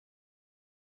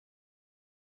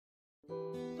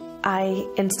I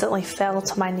instantly fell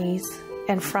to my knees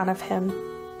in front of him.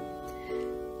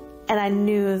 And I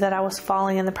knew that I was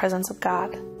falling in the presence of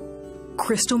God.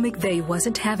 Crystal McVeigh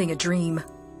wasn't having a dream.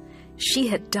 She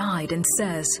had died and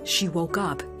says she woke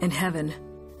up in heaven.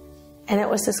 And it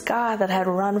was this God that I had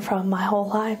run from my whole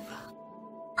life.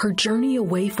 Her journey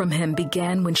away from him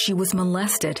began when she was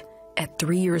molested at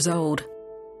 3 years old.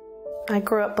 I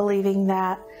grew up believing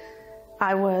that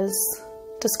I was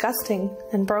disgusting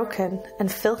and broken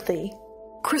and filthy.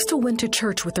 Crystal went to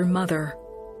church with her mother.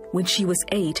 When she was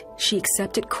 8, she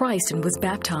accepted Christ and was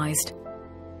baptized.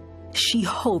 She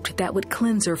hoped that would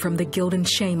cleanse her from the guilt and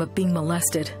shame of being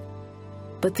molested.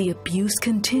 But the abuse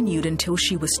continued until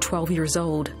she was 12 years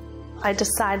old. I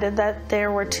decided that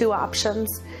there were two options.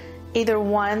 Either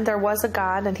one, there was a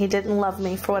God and he didn't love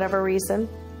me for whatever reason,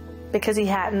 because he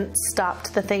hadn't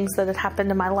stopped the things that had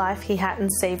happened in my life. He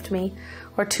hadn't saved me.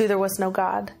 Or two, there was no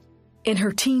God. In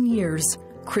her teen years,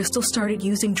 Crystal started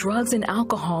using drugs and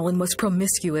alcohol and was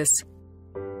promiscuous.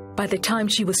 By the time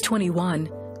she was 21,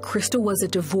 Crystal was a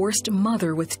divorced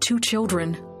mother with 2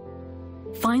 children.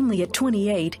 Finally, at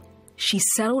 28, she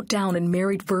settled down and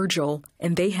married Virgil,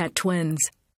 and they had twins.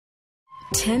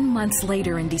 10 months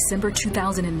later, in December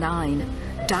 2009,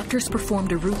 doctors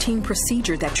performed a routine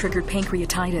procedure that triggered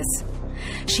pancreatitis.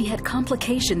 She had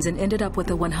complications and ended up with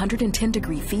a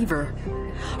 110-degree fever.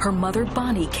 Her mother,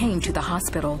 Bonnie, came to the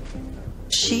hospital.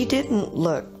 She didn't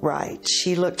look right.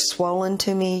 She looked swollen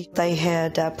to me. They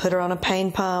had put her on a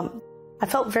pain pump. I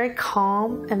felt very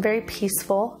calm and very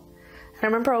peaceful. And I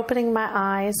remember opening my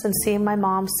eyes and seeing my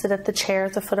mom sit at the chair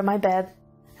at the foot of my bed.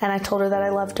 And I told her that I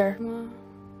loved her. Mom,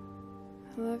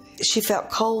 I love you. She felt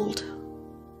cold.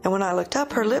 And when I looked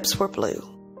up, her lips were blue.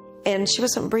 And she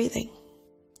wasn't breathing.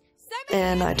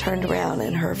 And I turned around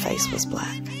and her face was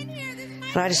black.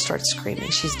 And I just started screaming,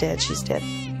 "She's dead, she's dead."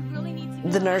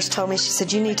 The nurse told me, she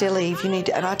said, "You need to leave, you need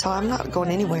to," and I told her, "I'm not going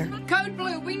anywhere." Code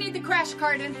Blue, we need the crash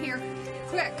cart in here.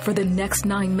 Quick. For the next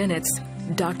 9 minutes,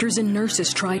 doctors and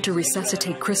nurses tried to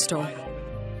resuscitate Crystal.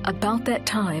 About that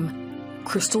time,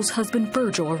 Crystal's husband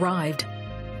Virgil arrived.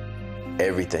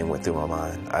 Everything went through my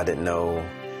mind. I didn't know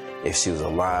if she was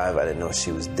alive. I didn't know if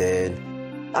she was dead.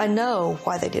 I know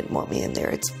why they didn't want me in there.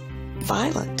 It's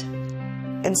violent.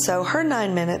 And so her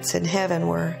 9 minutes in heaven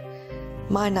were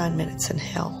my 9 minutes in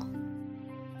hell.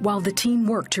 While the team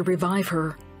worked to revive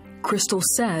her, Crystal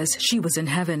says she was in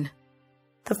heaven.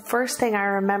 The first thing I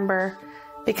remember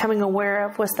becoming aware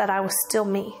of was that I was still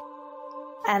me.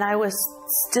 And I was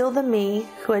still the me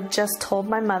who had just told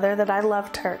my mother that I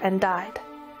loved her and died.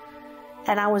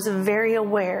 And I was very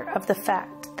aware of the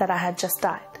fact that I had just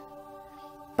died.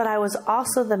 But I was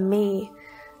also the me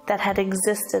that had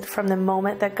existed from the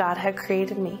moment that God had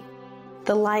created me.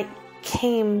 The light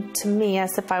came to me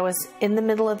as if I was in the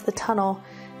middle of the tunnel,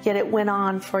 yet it went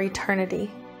on for eternity.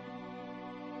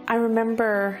 I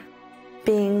remember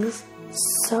being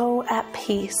so at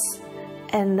peace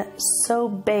and so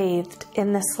bathed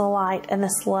in this light and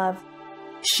this love.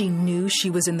 She knew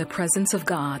she was in the presence of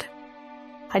God.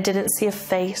 I didn't see a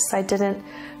face. I didn't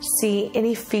see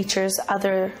any features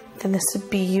other than this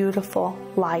beautiful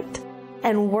light.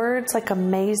 And words like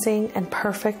amazing and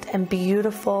perfect and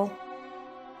beautiful,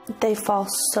 they fall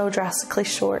so drastically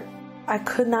short. I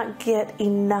could not get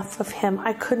enough of him.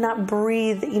 I could not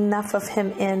breathe enough of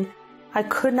him in. I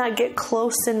could not get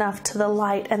close enough to the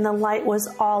light, and the light was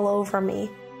all over me.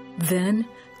 Then,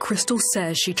 Crystal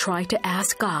says she tried to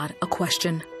ask God a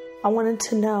question. I wanted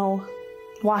to know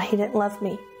why he didn't love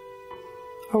me,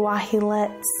 or why he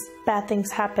lets bad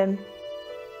things happen.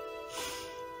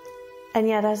 And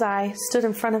yet as I stood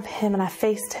in front of him and I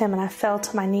faced him and I fell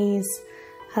to my knees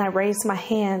and I raised my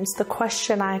hands, the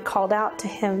question I called out to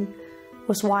him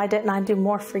was, "Why didn't I do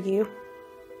more for you?"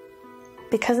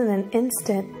 Because in an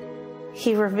instant,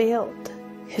 he revealed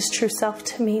his true self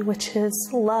to me, which is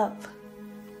love.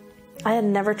 I had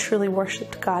never truly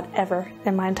worshiped God ever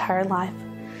in my entire life,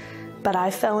 but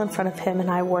I fell in front of him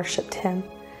and I worshiped him.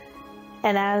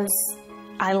 And as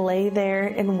I lay there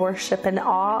in worship and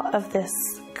awe of this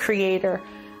Creator,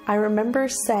 I remember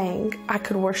saying, "I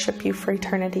could worship you for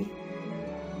eternity."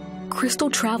 Crystal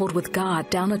traveled with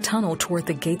God down a tunnel toward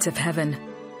the gates of heaven.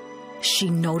 She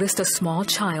noticed a small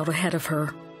child ahead of her.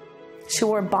 She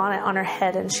wore a bonnet on her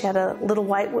head and she had a little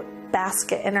white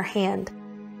basket in her hand.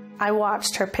 I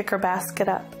watched her pick her basket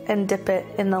up and dip it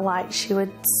in the light. She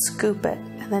would scoop it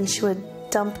and then she would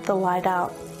dump the light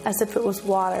out as if it was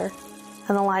water,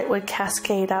 and the light would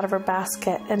cascade out of her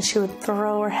basket, and she would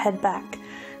throw her head back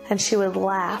and she would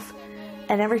laugh.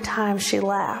 And every time she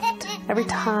laughed, every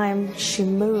time she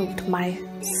moved, my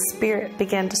spirit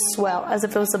began to swell as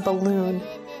if it was a balloon.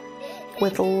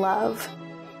 with love.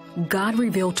 God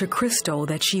revealed to Crystal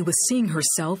that she was seeing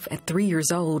herself at 3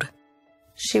 years old.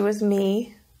 She was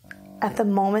me at the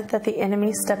moment that the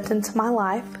enemy stepped into my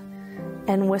life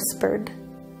and whispered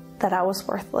that I was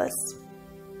worthless,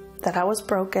 that I was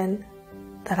broken,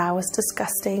 that I was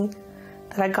disgusting,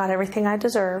 that I got everything I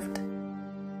deserved.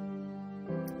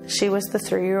 She was the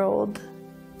 3-year-old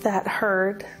that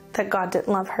heard that God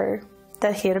didn't love her,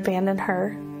 that He had abandoned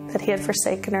her, that He had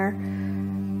forsaken her,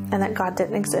 and that God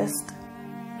didn't exist.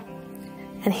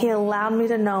 And He allowed me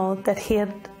to know that He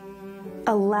had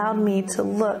allowed me to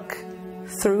look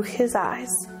through His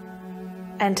eyes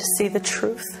and to see the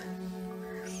truth.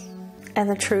 And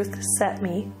the truth set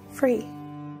me free.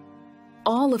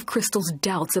 All of Crystal's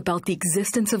doubts about the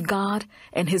existence of God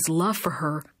and His love for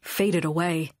her faded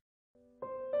away.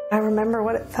 I remember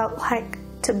what it felt like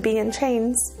to be in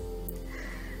chains.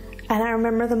 And I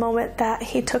remember the moment that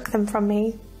He took them from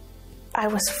me. I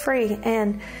was free,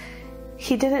 and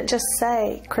He didn't just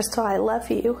say, "Crystal, I love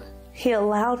you." He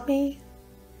allowed me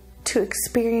to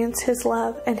experience His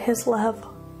love, and His love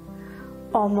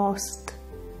almost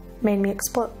made me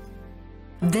explode.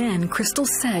 Then Crystal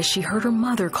says she heard her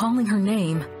mother calling her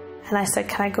name. And I said,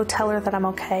 "Can I go tell her that I'm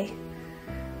okay?"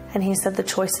 And He said, "The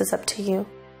choice is up to you."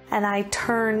 And I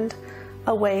turned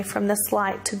away from this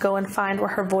light to go and find where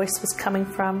her voice was coming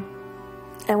from.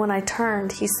 And when I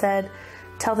turned, He said,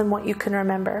 "Tell them what you can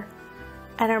remember."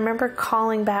 And I remember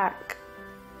calling back,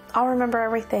 "I'll remember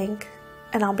everything,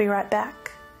 and I'll be right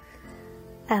back."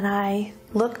 And I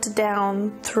looked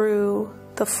down through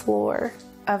the floor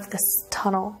of this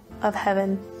tunnel of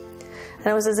heaven, and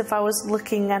it was as if I was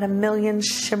looking at 1,000,000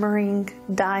 shimmering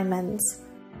diamonds.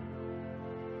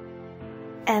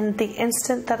 And the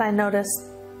instant that I noticed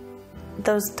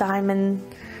those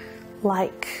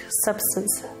diamond-like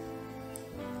substance,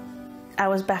 I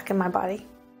was back in my body.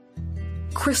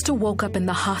 Crystal woke up in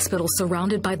the hospital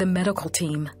surrounded by the medical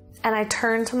team. And I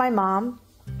turned to my mom,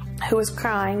 who was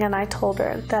crying, and I told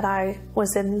her that I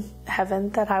was in heaven,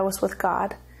 that I was with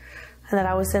God, and that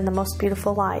I was in the most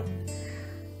beautiful light,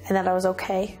 and that I was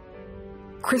okay.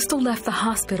 Crystal left the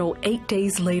hospital 8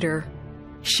 days later.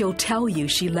 She'll tell you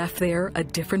she left there a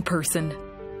different person.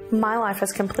 My life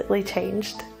has completely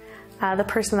changed. The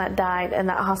person that died in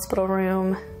that hospital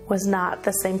room was not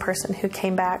the same person who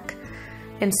came back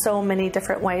in so many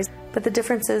different ways. But the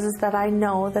difference is that I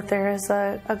know that there is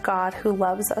a God who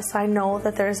loves us. I know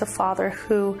that there is a Father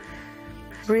who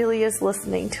really is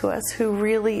listening to us, who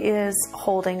really is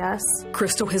holding us.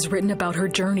 Crystal has written about her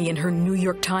journey in her New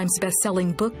York Times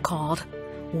best-selling book called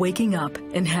Waking Up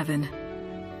in Heaven.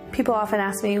 People often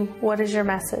ask me, "What is your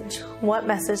message? What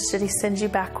message did He send you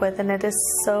back with?" And it is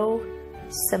so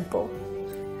simple,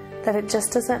 that it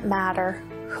just doesn't matter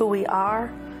who we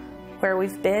are, where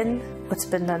we've been, what's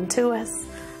been done to us,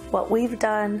 what we've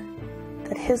done,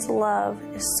 that His love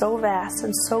is so vast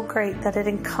and so great that it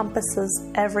encompasses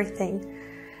everything.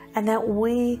 And that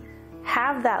we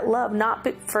have that love not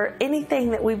for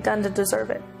anything that we've done to deserve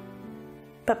it,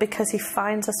 but because He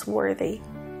finds us worthy,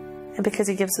 and because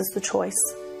He gives us the choice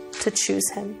to choose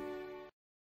Him.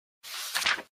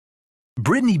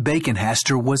 Brittany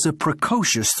Baconhaster was a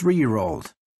precocious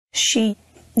 3-year-old. She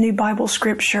knew Bible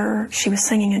scripture. She was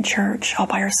singing in church all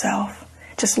by herself.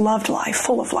 Just loved life,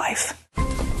 full of life.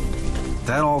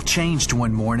 That all changed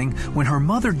one morning when her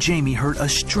mother, Jamie, heard a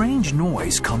strange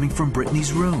noise coming from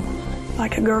Brittany's room.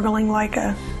 Like a gurgling, like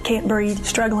a can't breathe,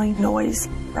 struggling noise.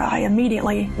 I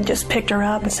immediately just picked her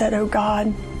up and said, "Oh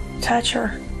God, touch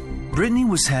her." Brittany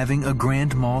was having a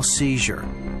grand mal seizure.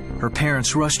 Her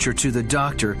parents rushed her to the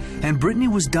doctor, and Brittany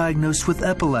was diagnosed with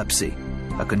epilepsy,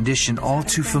 a condition all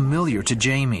too familiar to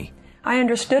Jamie. I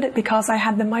understood it because I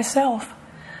had them myself.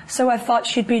 So I thought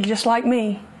she'd be just like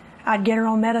me. I'd get her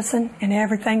on medicine and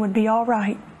everything would be all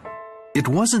right. It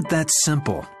wasn't that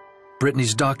simple.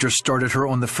 Brittany's doctor started her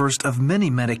on the first of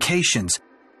many medications,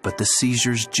 but the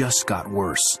seizures just got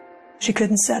worse. She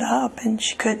couldn't sit up and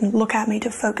she couldn't look at me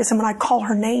to focus. And when I call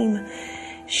her name,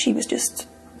 she was just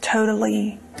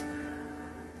totally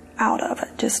out of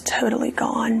it, just totally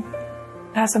gone.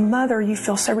 As a mother, you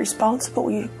feel so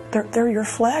responsible. They're your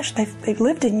flesh. They've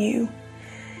lived in you.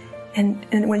 And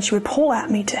when she would pull at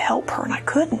me to help her, and I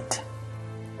couldn't,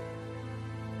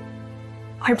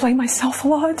 I blamed myself a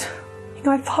lot.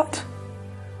 I thought,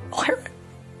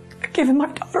 I've given my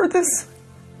daughter this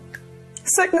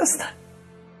sickness.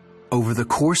 Over the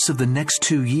course of the next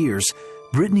 2 years,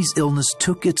 Brittany's illness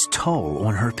took its toll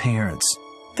on her parents.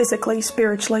 Physically,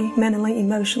 spiritually, mentally,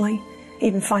 emotionally,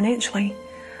 even financially.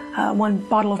 One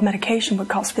bottle of medication would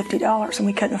cost $50, and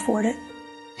we couldn't afford it.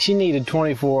 She needed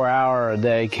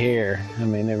 24-hour-a-day care. I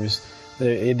mean, there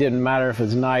It didn't matter if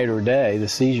it's night or day, the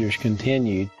seizures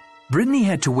continued. Brittany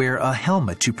had to wear a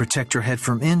helmet to protect her head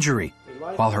from injury,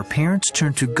 while her parents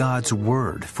turned to God's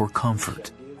Word for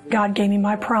comfort. God gave me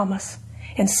my promise.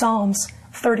 In Psalms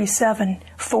 37,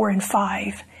 4 and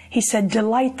 5, He said,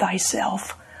 "Delight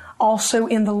thyself also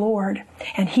in the Lord,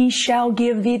 and He shall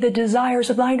give thee the desires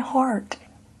of thine heart."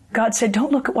 God said,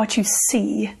 don't look at what you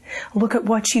see. Look at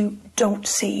what you don't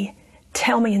see.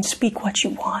 Tell me and speak what you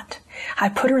want. I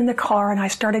put her in the car and I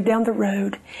started down the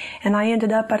road, and I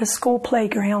ended up at a school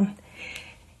playground.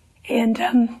 And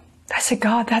I said,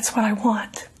 God, that's what I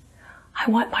want. I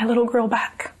want my little girl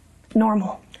back,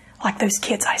 normal, like those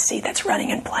kids I see that's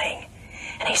running and playing.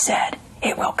 And He said,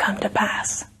 it will come to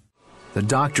pass. The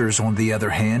doctors, on the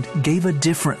other hand, gave a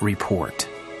different report.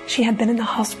 She had been in the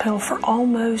hospital for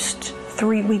almost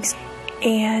 3 weeks,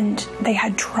 and they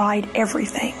had tried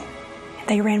everything.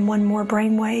 They ran one more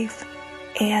brainwave,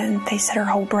 and they said her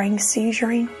whole brain's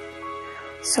seizuring.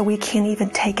 So we can't even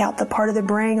take out the part of the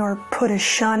brain or put a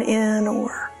shunt in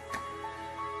or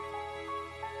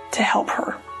to help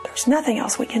her. There's nothing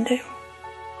else we can do.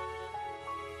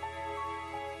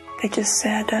 They just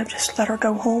said, just let her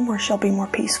go home where she'll be more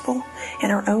peaceful in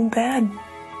her own bed.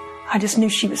 I just knew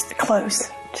she was close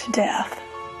to death.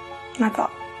 And I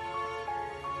thought,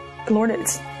 Lord,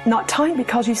 it's not time,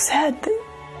 because you said that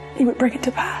You would bring it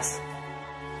to pass.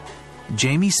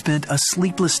 Jamie spent a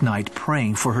sleepless night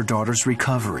praying for her daughter's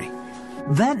recovery.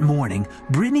 That morning,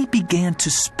 Brittany began to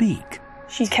speak.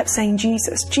 She kept saying,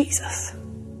 Jesus, Jesus.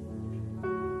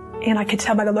 And I could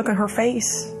tell by the look on her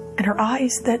face and her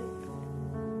eyes that,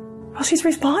 well, she's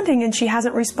responding, and she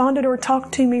hasn't responded or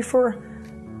talked to me for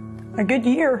a good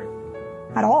year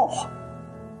at all.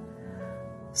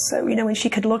 So, when she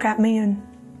could look at me and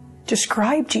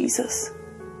describe Jesus,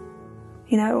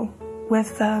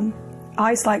 with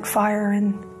eyes like fire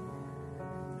and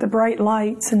the bright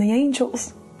lights and the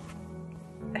angels,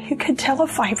 who could tell a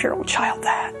 5-year-old child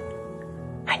that?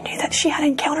 I knew that she had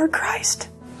encountered Christ.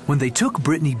 When they took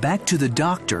Brittany back to the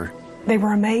doctor, they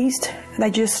were amazed.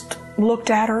 They just looked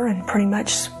at her and pretty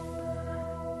much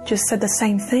just said the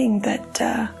same thing,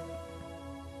 that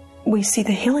we see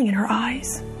the healing in her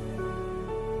eyes.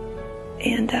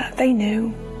 And they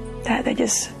knew that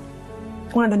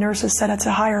one of the nurses said it's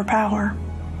a higher power.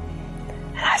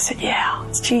 And I said, yeah,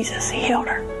 it's Jesus. He healed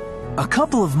her. A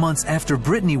couple of months after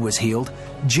Brittany was healed,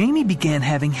 Jamie began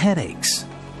having headaches.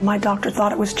 My doctor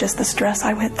thought it was just the stress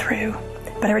I went through.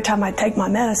 But every time I'd take my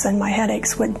medicine, my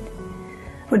headaches would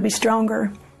be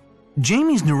stronger.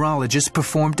 Jamie's neurologist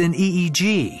performed an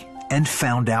EEG and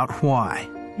found out why.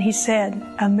 He said,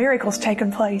 a miracle's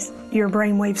taken place. Your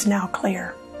brainwave's now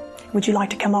clear. Would you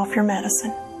like to come off your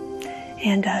medicine?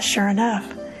 And sure enough,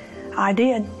 I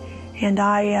did. And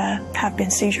I have been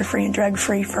seizure-free and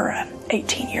drug-free for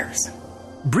 18 years.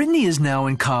 Brittany is now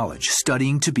in college,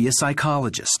 studying to be a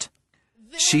psychologist.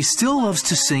 She still loves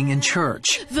to sing in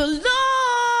church. The Lord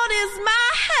is my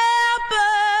helper.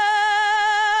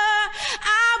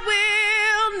 I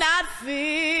will not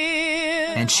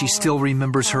fear. And she still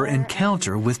remembers her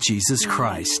encounter with Jesus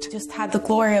Christ. Just had the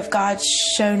glory of God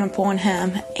shone upon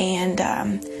him, and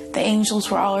the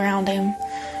angels were all around him,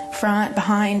 front,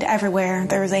 behind, everywhere.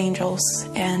 There was angels,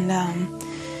 and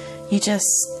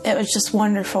it was just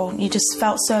wonderful. You just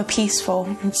felt so peaceful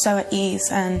and so at ease,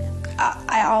 and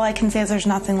all I can say is there's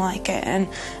nothing like it, and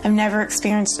I've never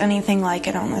experienced anything like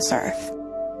it on this earth.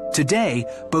 Today,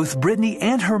 both Brittany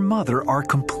and her mother are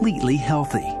completely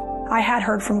healthy. I had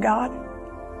heard from God,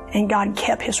 and God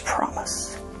kept his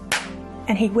promise.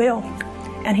 And he will,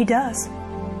 and he does.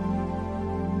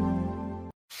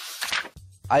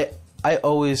 I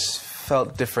always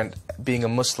felt different being a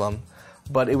Muslim,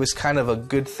 but it was kind of a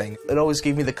good thing. It always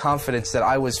gave me the confidence that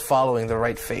I was following the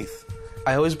right faith.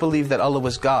 I always believed that Allah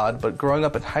was God, but growing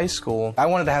up in high school, I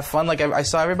wanted to have fun. Like I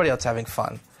saw everybody else having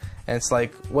fun. And it's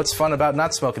like, what's fun about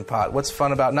not smoking pot? What's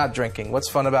fun about not drinking? What's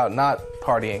fun about not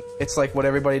partying? It's like what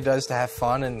everybody does to have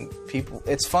fun, and people,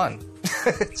 it's fun.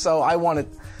 So I wanted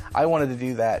to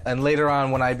do that. And later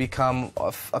on, when I become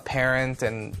a parent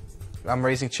and I'm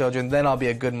raising children, then I'll be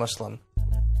a good Muslim.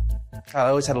 I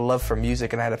always had a love for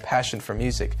music, and I had a passion for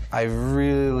music. I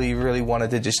really, really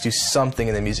wanted to just do something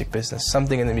in the music business,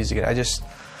 something in the music. I just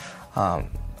had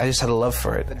a love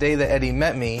for it. The day that Eddie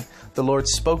met me, the Lord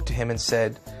spoke to him and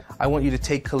said, I want you to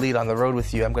take Khalid on the road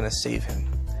with you. I'm going to save him.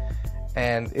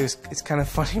 And it's kind of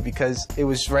funny because it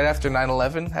was right after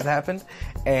 9/11 had happened,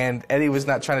 and Eddie was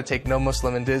not trying to take no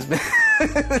Muslim into his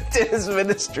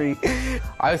ministry.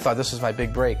 I thought this was my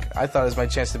big break. I thought it was my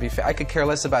chance to be I could care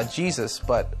less about Jesus,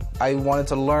 but I wanted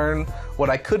to learn what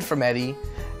I could from Eddie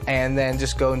and then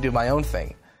just go and do my own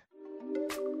thing.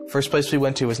 First place we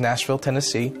went to was Nashville,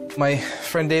 Tennessee. My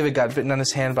friend David got bitten on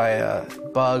his hand by a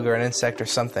bug or an insect or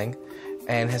something,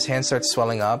 and his hand starts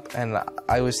swelling up, and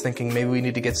I was thinking maybe we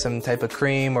need to get some type of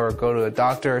cream or go to a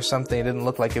doctor or something. It didn't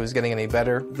look like it was getting any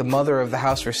better. The mother of the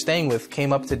house we're staying with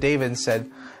came up to David and said,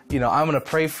 you know, I'm going to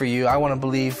pray for you. I want to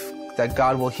believe that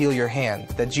God will heal your hand,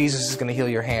 that Jesus is going to heal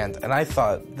your hand. And I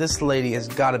thought, this lady has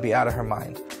got to be out of her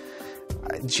mind.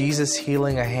 Jesus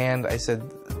healing a hand? I said,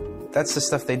 that's the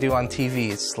stuff they do on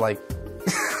TV. It's like,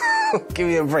 give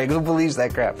me a break. Who believes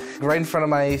that crap? Right in front of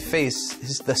my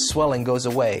face, the swelling goes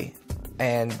away,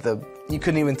 and you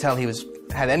couldn't even tell he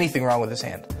had anything wrong with his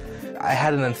hand. I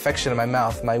had an infection in my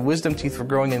mouth. My wisdom teeth were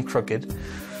growing in crooked,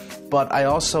 but I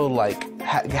also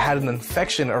had an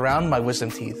infection around my wisdom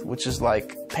teeth, which is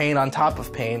like pain on top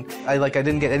of pain. I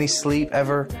didn't get any sleep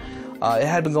ever. It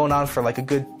had been going on for like a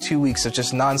good 2 weeks of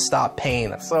just nonstop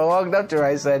pain. So I walked up to her,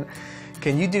 I said,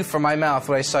 can you do for my mouth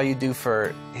what I saw you do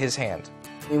for his hand?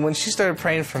 And when she started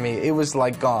praying for me, it was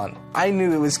like gone. I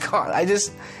knew it was gone. I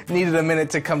just needed a minute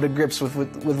to come to grips with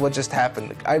what just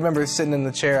happened. I remember sitting in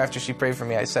the chair after she prayed for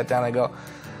me. I sat down, I go,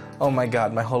 oh my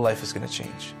God, my whole life is going to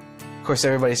change. Of course,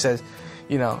 everybody says,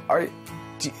 you know,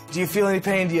 do you feel any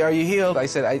pain? Are you healed? I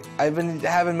said, I've been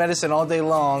having medicine all day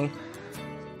long.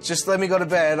 Just let me go to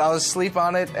bed. I'll sleep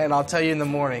on it, and I'll tell you in the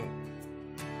morning.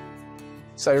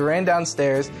 So I ran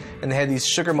downstairs, and they had these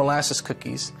sugar molasses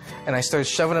cookies, and I started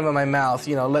shoving them in my mouth,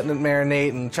 you know, letting it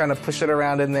marinate and trying to push it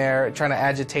around in there, trying to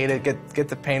agitate it, get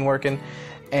the pain working.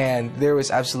 And there was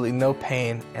absolutely no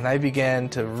pain, and I began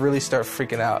to really start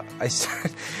freaking out. I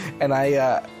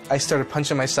started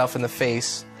punching myself in the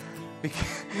face,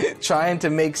 trying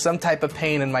to make some type of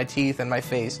pain in my teeth and my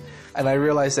face. And I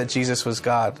realized that Jesus was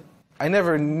God. I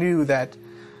never knew that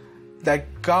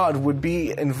God would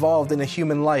be involved in a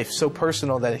human life so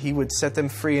personal that he would set them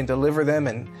free and deliver them,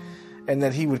 and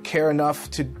that he would care enough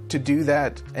to do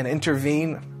that and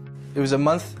intervene. It was a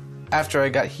month after I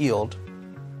got healed.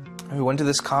 We went to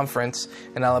this conference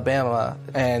in Alabama,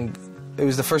 and it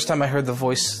was the first time I heard the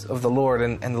voice of the Lord,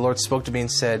 and the Lord spoke to me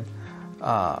and said,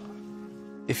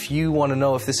 if you want to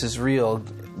know if this is real,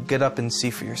 get up and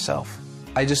see for yourself.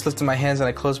 I just lifted my hands and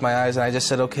I closed my eyes and I just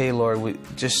said, okay, Lord,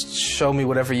 just show me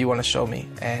whatever you want to show me.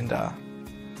 And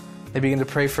they began to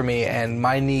pray for me, and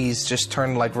my knees just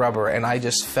turned like rubber, and I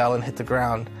just fell and hit the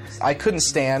ground. I couldn't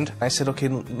stand. I said, okay,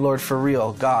 Lord, for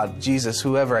real, God, Jesus,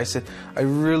 whoever. I said, I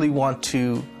really want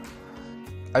to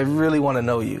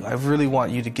know you. I really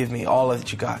want you to give me all that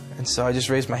you got. And so I just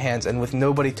raised my hands, and with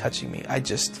nobody touching me,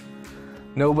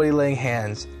 nobody laying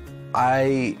hands,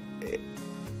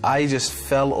 I just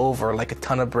fell over like a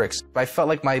ton of bricks. I felt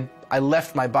like I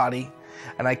left my body,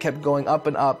 and I kept going up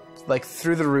and up, like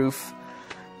through the roof.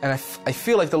 And I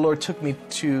feel like the Lord took me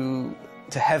to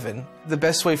heaven. The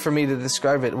best way for me to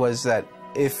describe it was that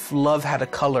if love had a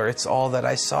color, it's all that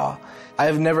I saw. I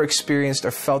have never experienced or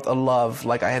felt a love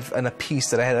like I have, and a peace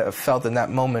that I had felt in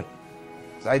that moment.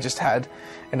 I just had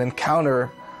an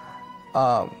encounter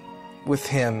with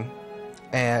him,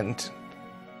 and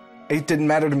it didn't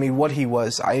matter to me what he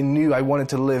was. I knew I wanted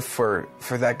to live for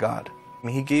that God. I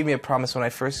mean, he gave me a promise when I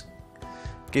first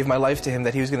gave my life to him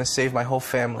that he was going to save my whole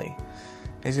family.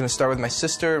 He's going to start with my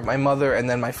sister, my mother, and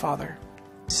then my father.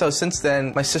 So since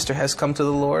then, my sister has come to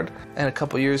the Lord, and a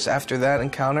couple years after that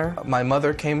encounter, my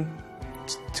mother came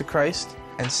to Christ,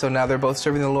 and so now they're both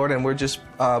serving the Lord, and we're just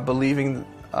believing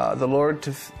the Lord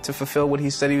to fulfill what he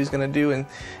said he was going to do,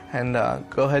 and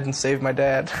go ahead and save my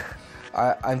dad.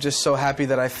 I'm just so happy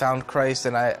that I found Christ,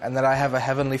 and that I have a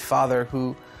heavenly Father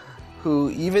who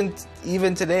even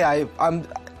today,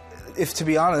 if to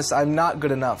be honest, I'm not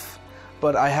good enough,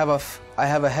 but I have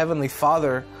a heavenly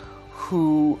Father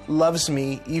who loves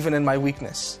me even in my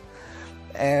weakness,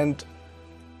 and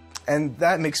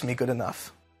that makes me good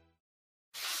enough.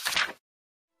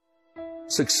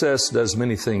 Success does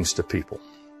many things to people.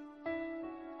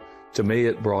 To me,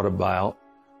 it brought about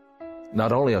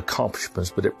not only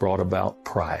accomplishments, but it brought about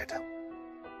pride.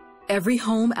 Every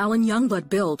home Alan Youngblood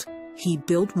built, he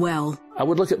built well. I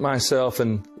would look at myself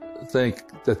and think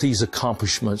that these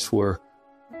accomplishments were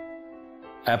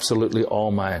absolutely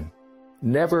all mine.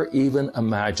 Never even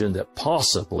imagined that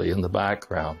possibly in the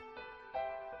background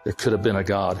there could have been a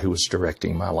God who was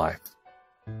directing my life.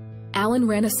 Alan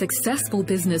ran a successful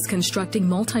business constructing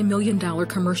multi-million-dollar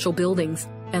commercial buildings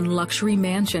and luxury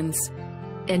mansions,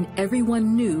 and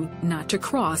everyone knew not to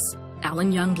cross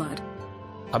Alan Youngblood.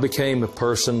 I became a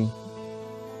person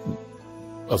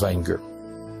of anger,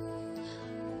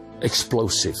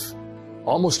 explosive,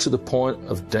 almost to the point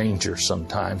of danger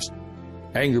sometimes.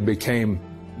 Anger became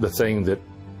the thing that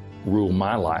ruled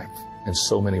my life in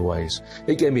so many ways.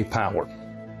 It gave me power.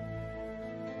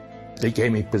 It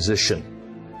gave me position.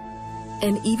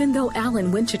 And even though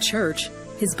Alan went to church,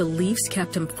 his beliefs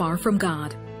kept him far from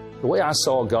God. The way I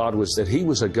saw God was that He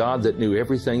was a God that knew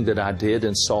everything that I did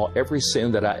and saw every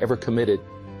sin that I ever committed,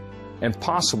 and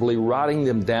possibly writing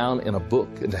them down in a book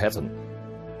in heaven.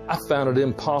 I found it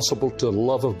impossible to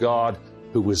love a God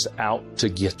who was out to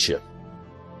get you.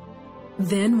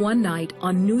 Then one night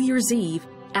on New Year's Eve,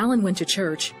 Alan went to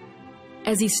church.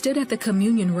 As he stood at the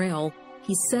communion rail,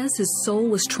 he says his soul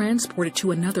was transported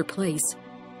to another place,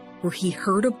 where he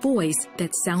heard a voice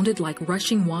that sounded like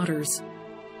rushing waters.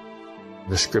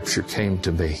 The scripture came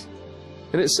to me,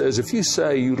 and it says, if you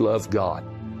say you love God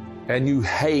and you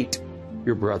hate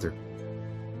your brother,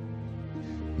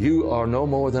 you are no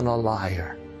more than a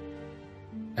liar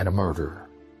and a murderer.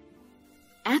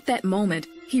 At that moment,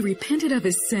 he repented of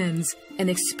his sins and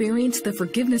experienced the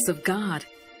forgiveness of God,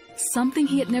 something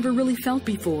he had never really felt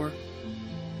before.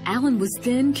 Alan was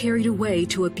then carried away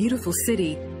to a beautiful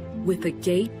city with a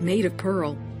gate made of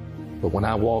pearl. But when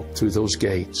I walked through those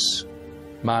gates,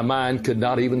 my mind could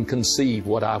not even conceive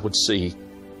what I would see.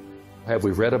 Have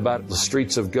we read about the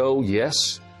streets of gold?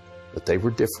 Yes, but they were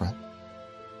different.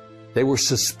 They were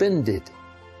suspended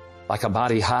like a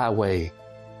mighty highway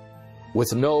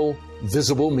with no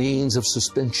visible means of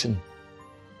suspension.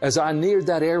 As I neared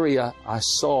that area, I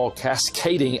saw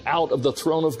cascading out of the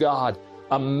throne of God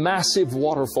a massive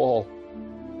waterfall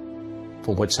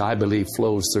from which I believe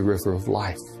flows the river of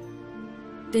life.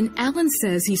 Then Alan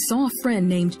says he saw a friend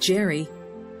named Jerry.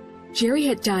 Jerry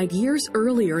had died years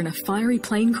earlier in a fiery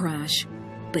plane crash,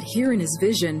 but here in his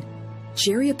vision,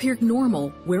 Jerry appeared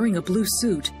normal, wearing a blue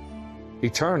suit. He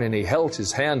turned and he held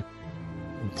his hand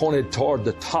and pointed toward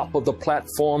the top of the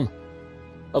platform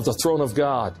of the throne of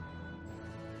God.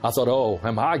 I thought, oh,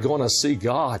 am I going to see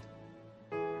God?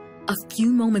 A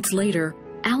few moments later,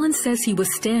 Alan says he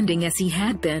was standing as he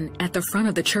had been at the front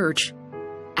of the church.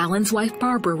 Alan's wife,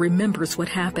 Barbara, remembers what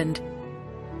happened.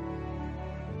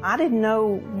 I didn't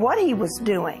know what he was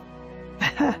doing.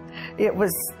 It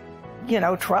was,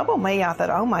 troubled me. I thought,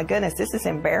 oh my goodness, this is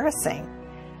embarrassing.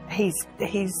 He's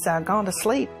gone to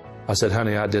sleep. I said,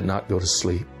 honey, I did not go to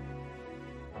sleep.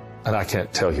 And I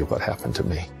can't tell you what happened to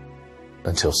me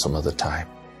until some other time.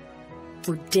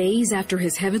 For days after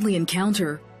his heavenly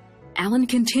encounter, Alan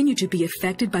continued to be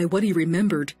affected by what he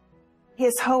remembered.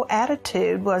 His whole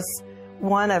attitude was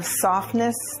one of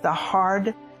softness. The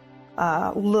hard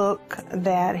look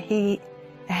that he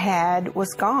had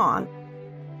was gone.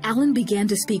 Alan began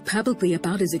to speak publicly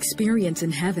about his experience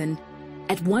in heaven.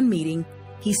 At one meeting,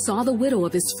 he saw the widow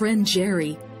of his friend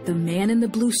Jerry, the man in the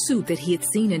blue suit that he had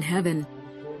seen in heaven.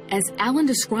 As Alan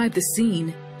described the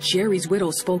scene, Jerry's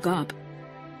widow spoke up.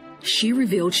 She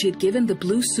revealed she had given the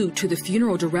blue suit to the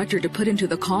funeral director to put into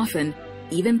the coffin,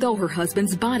 even though her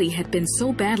husband's body had been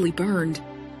so badly burned.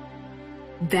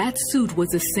 That suit was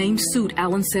the same suit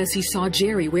Alan says he saw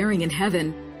Jerry wearing in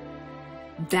heaven.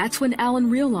 That's when Alan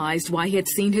realized why he had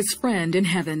seen his friend in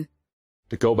heaven.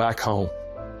 To go back home,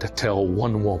 to tell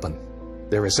one woman,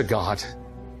 there is a God,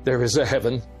 there is a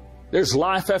heaven, there's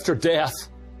life after death,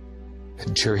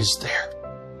 and Jerry's there.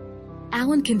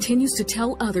 Alan continues to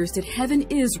tell others that heaven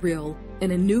is real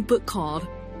in a new book called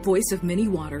Voice of Many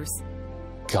Waters.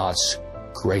 God's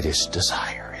greatest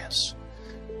desire is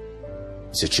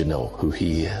that you know who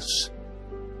He is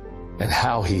and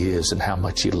how He is and how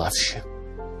much He loves you.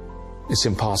 It's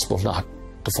impossible not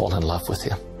to fall in love with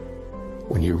Him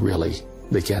when you really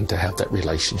begin to have that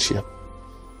relationship,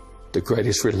 the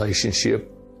greatest relationship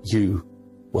you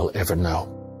will ever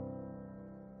know.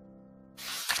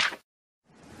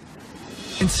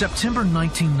 In September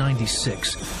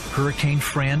 1996, Hurricane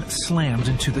Fran slammed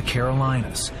into the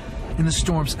Carolinas. In the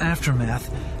storm's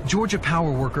aftermath, Georgia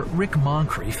power worker Rick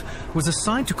Moncrief was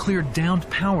assigned to clear downed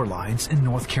power lines in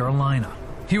North Carolina.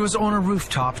 He was on a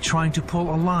rooftop trying to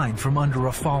pull a line from under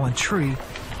a fallen tree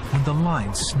when the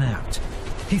line snapped.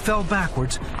 He fell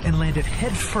backwards and landed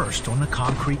headfirst on the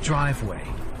concrete driveway.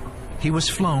 He was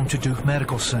flown to Duke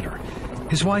Medical Center.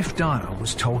 His wife Donna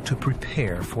was told to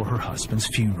prepare for her husband's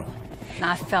funeral.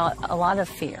 I felt a lot of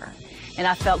fear, and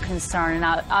I felt concern, and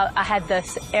I had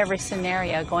every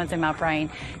scenario going through my brain.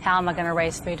 How am I going to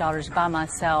raise 3 daughters by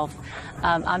myself?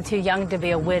 I'm too young to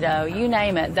be a widow. You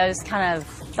name it, those kind of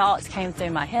thoughts came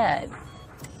through my head.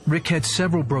 Rick had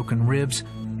several broken ribs,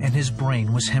 and his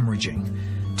brain was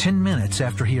hemorrhaging. 10 minutes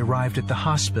after he arrived at the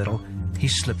hospital, he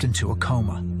slipped into a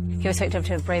coma. He was hooked up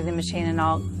to a breathing machine and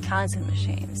all kinds of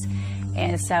machines,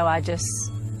 and so I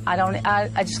just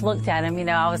looked at him,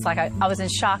 I was like, I was in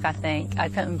shock, I think. I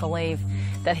couldn't believe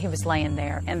that he was laying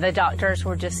there. And the doctors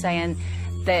were just saying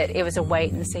that it was a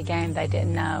wait-and-see game. They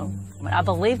didn't know I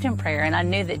believed in prayer, and I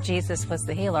knew that Jesus was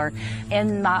the healer.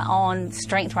 In my own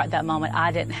strength right that moment,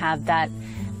 I didn't have that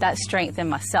strength in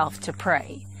myself to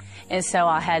pray. And so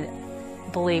I had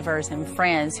believers and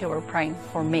friends who were praying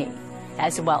for me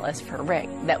as well as for Rick,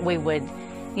 that we would,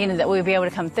 that we would be able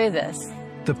to come through this.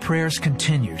 The prayers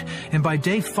continued, and by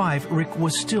day 5, Rick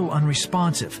was still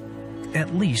unresponsive.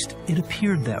 At least it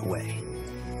appeared that way.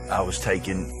 I was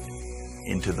taken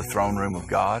into the throne room of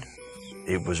God.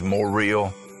 It was more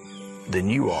real than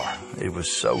you are. It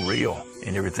was so real,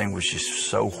 and everything was just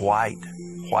so white,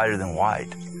 whiter than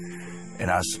white. And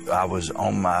I was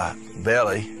on my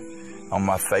belly, on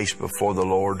my face before the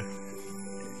Lord,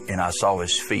 and I saw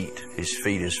his feet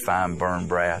as fine burned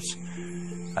brass.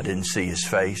 I didn't see his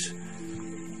face,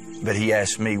 but he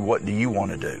asked me, what do you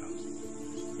want to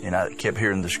do? And I kept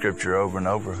hearing the scripture over and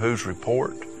over, whose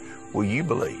report will you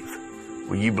believe?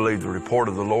 Will you believe the report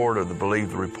of the Lord or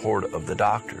believe the report of the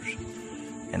doctors?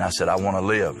 And I said, I want to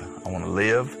live. I want to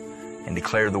live and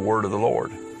declare the word of the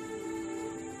Lord.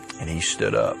 And he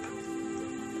stood up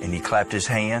and he clapped his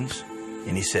hands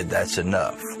and he said, that's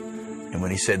enough. And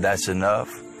when he said, that's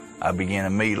enough, I began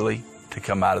immediately to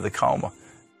come out of the coma.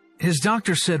 His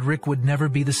doctor said Rick would never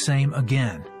be the same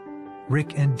again.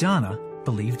 Rick and Donna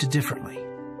believed differently.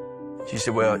 She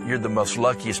said, well, you're the most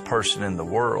luckiest person in the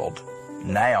world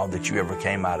now that you ever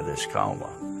came out of this coma.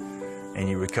 And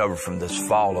you recovered from this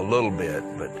fall a little bit,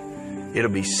 but it'll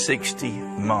be 60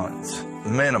 months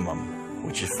minimum,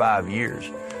 which is 5 years,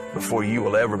 before you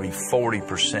will ever be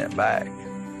 40% back.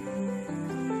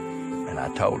 And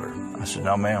I told her, I said,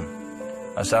 no, ma'am.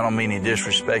 I said, I don't mean any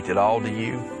disrespect at all to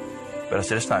you, but I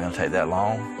said, it's not going to take that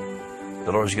long.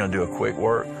 The Lord's going to do a quick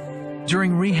work.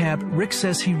 During rehab, Rick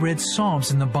says he read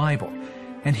Psalms in the Bible,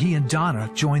 and he and Donna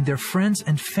joined their friends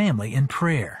and family in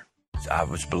prayer. I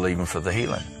was believing for the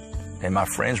healing, and my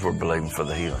friends were believing for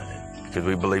the healing, because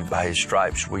we believe by his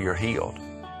stripes we are healed.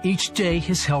 Each day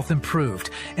his health improved,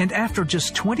 and after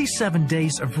just 27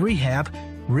 days of rehab,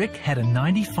 Rick had a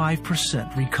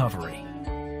 95% recovery.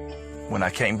 When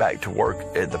I came back to work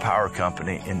at the power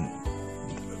company in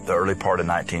the early part of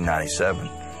 1997,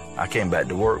 I came back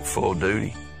to work full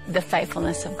duty. The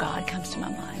faithfulness of God comes to my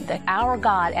mind, that our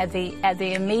God, at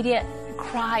the immediate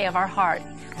cry of our heart,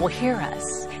 will hear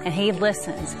us, and he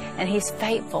listens, and he's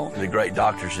faithful. The great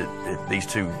doctors at these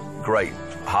two great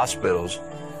hospitals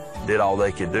did all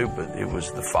they could do, but it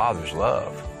was the Father's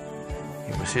love.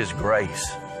 It was his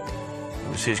grace. It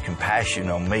was his compassion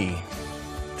on me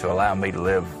to allow me to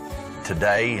live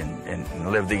today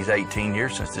and live these 18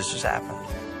 years since this has happened.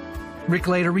 Rick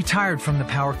later retired from the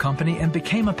power company and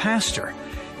became a pastor.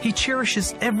 He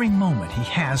cherishes every moment he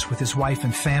has with his wife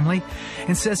and family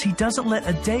and says he doesn't let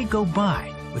a day go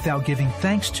by without giving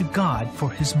thanks to God for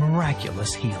his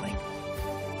miraculous healing.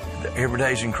 Every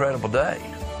day is an incredible day.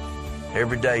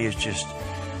 Every day is just,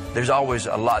 there's always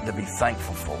a lot to be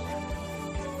thankful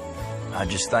for. I'm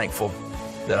just thankful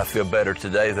that I feel better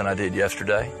today than I did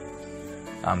yesterday.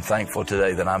 I'm thankful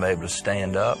today that I'm able to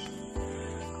stand up.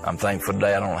 I'm thankful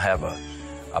today I don't have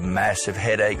a massive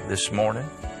headache this morning.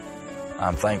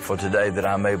 I'm thankful today that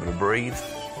I'm able to breathe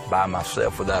by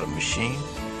myself without a machine.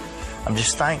 I'm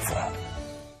just thankful.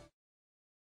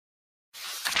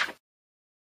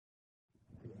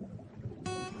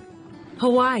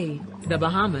 Hawaii, the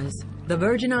Bahamas, the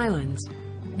Virgin Islands.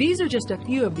 These are just a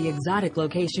few of the exotic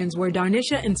locations where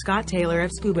Darnisha and Scott Taylor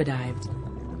have scuba dived.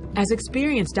 As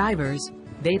experienced divers,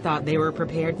 they thought they were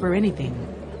prepared for anything.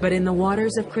 But in the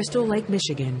waters of Crystal Lake,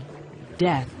 Michigan,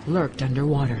 death lurked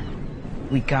underwater.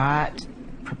 We got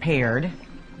prepared,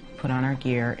 put on our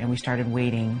gear, and we started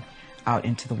wading out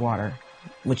into the water.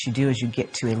 What you do is you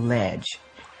get to a ledge.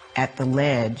 At the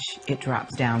ledge, it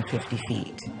drops down 50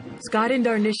 feet. Scott and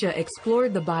Darnisha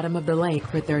explored the bottom of the lake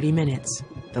for 30 minutes.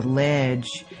 The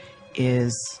ledge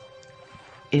is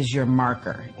your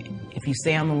marker. If you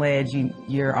stay on the ledge,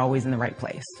 you're always in the right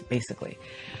place, basically.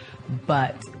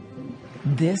 But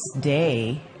this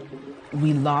day,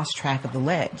 we lost track of the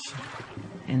ledge.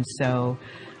 And so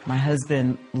my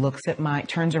husband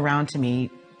turns around to me,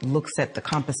 looks at the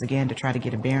compass again to try to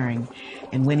get a bearing.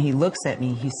 And when he looks at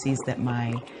me, he sees that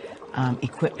my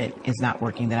equipment is not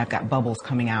working, that I've got bubbles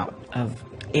coming out of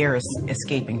air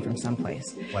escaping from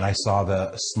someplace. When I saw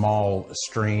the small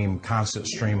stream, constant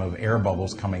stream of air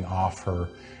bubbles coming off her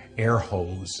air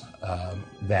hose,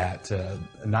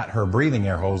 not her breathing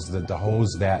air hose, the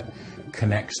hose that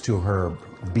connects to her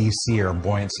BC or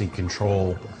buoyancy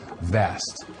control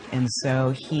vest. And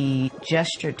so he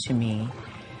gestured to me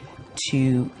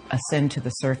to ascend to the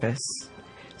surface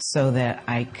so that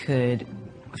I could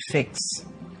fix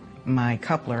my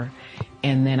coupler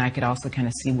And then I could also kind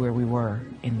of see where we were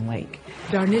in the lake.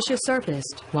 Darnisha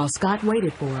surfaced while Scott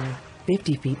waited for her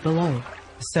 50 feet below.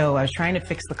 So I was trying to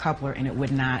fix the coupler and it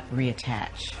would not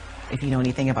reattach. If you know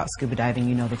anything about scuba diving,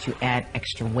 you know that you add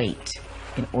extra weight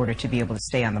in order to be able to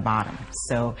stay on the bottom.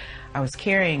 So I was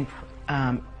carrying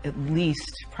at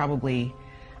least probably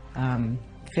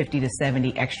 50 to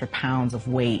 70 extra pounds of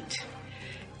weight.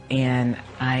 And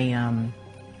I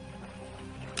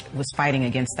was fighting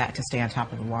against that to stay on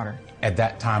top of the water. At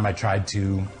that time, I tried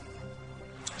to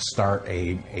start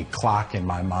a clock in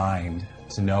my mind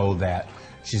to know that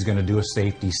she's going to do a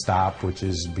safety stop, which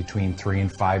is between 3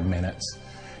 and 5 minutes,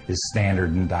 is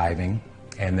standard in diving.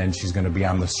 And then she's going to be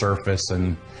on the surface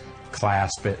and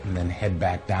clasp it and then head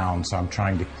back down. So I'm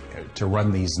trying to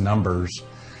run these numbers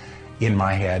in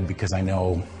my head because I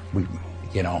know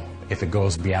if it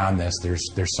goes beyond this,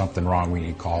 there's something wrong. We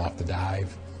need to call off the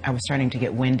dive. I was starting to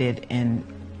get winded and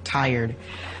tired.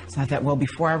 So I thought, well,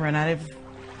 before I run out of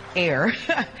air,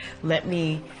 let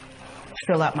me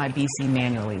fill out my BC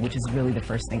manually, which is really the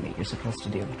first thing that you're supposed to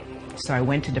do. So I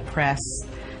went to depress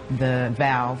the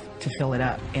valve to fill it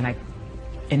up,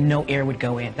 and no air would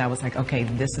go in. I was like, okay,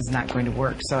 this is not going to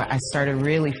work. So I started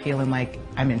really feeling like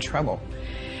I'm in trouble.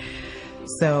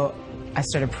 So I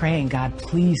started praying, God,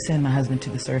 please send my husband to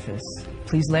the surface.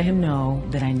 Please let him know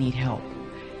that I need help.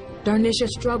 Darnisha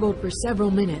struggled for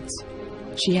several minutes.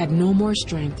 She had no more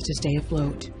strength to stay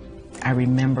afloat. I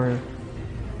remember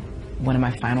one of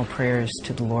my final prayers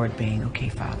to the Lord being, okay,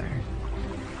 Father,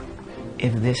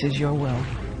 if this is your will,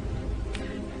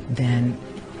 then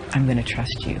I'm going to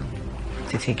trust you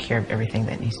to take care of everything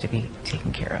that needs to be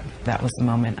taken care of. That was the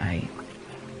moment I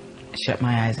shut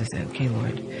my eyes and said, okay,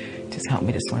 Lord, just help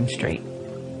me to swim straight.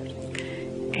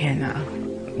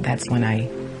 And that's when I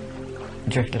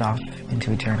drifted off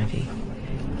into eternity.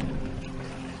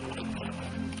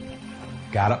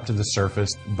 Got up to the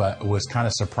surface, but was kind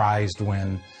of surprised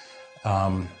when,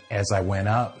 as I went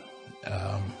up,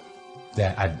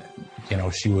 that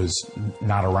she was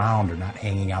not around or not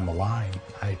hanging on the line.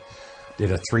 I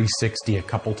did a 360 a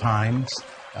couple times,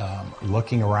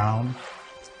 looking around.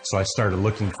 So I started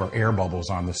looking for air bubbles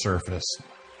on the surface.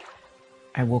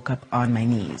 I woke up on my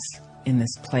knees in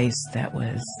this place that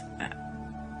was,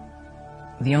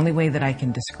 the only way that I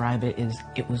can describe it is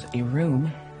it was a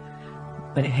room,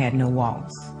 but it had no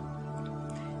walls.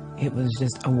 It was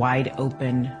just a wide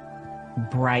open,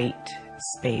 bright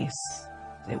space.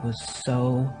 It was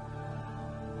so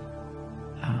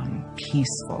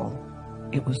peaceful.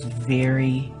 It was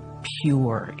very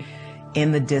pure.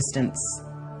 In the distance,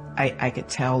 I could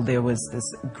tell there was this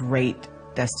great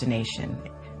destination,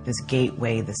 this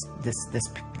gateway, this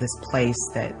place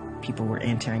that people were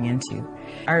entering into.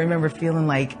 I remember feeling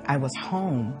like I was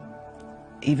home,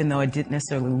 even though it didn't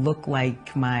necessarily look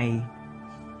like my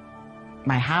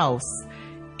house.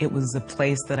 It was a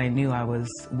place that I knew I was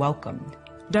welcomed.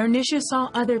 Darnisha saw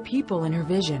other people in her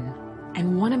vision,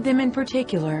 and one of them in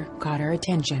particular caught her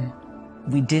attention.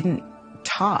 We didn't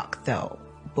talk, though,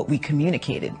 but we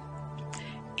communicated.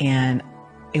 And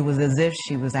it was as if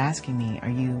she was asking me, are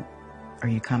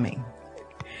you coming?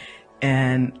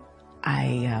 And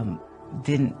I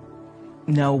didn't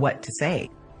know what to say.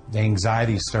 The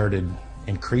anxiety started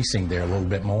increasing there a little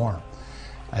bit more.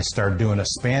 I started doing a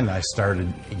spin. I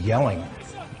started yelling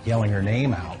her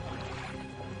name out.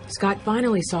 Scott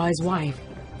finally saw his wife.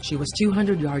 She was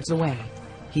 200 yards away.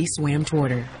 He swam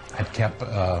toward her. I kept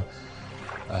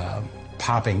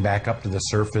popping back up to the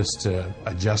surface to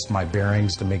adjust my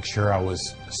bearings to make sure I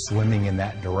was swimming in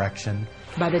that direction.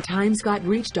 By the time Scott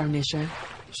reached Darnisha,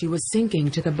 she was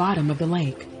sinking to the bottom of the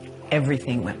lake.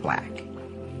 Everything went black.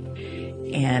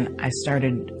 And I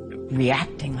started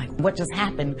reacting like, what just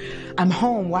happened? I'm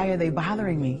home. Why are they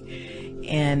bothering me?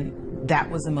 And that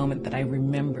was the moment that I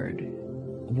remembered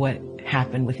what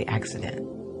happened with the accident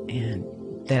and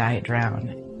that I had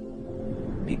drowned.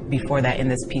 Before that, in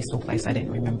this peaceful place, I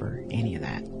didn't remember any of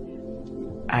that.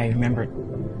 I remembered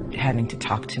having to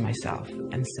talk to myself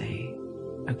and say,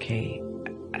 okay,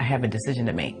 I have a decision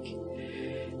to make.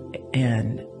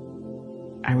 And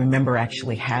I remember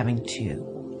actually having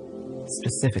to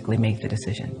specifically make the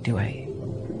decision. Do I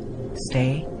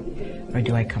stay or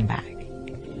do I come back?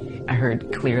 I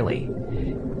heard clearly,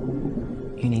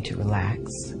 you need to relax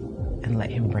and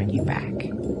let him bring you back.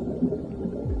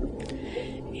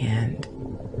 And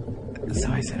so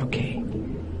I said, okay.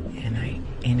 And I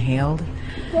inhaled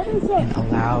and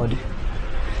allowed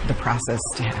the process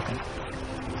to happen.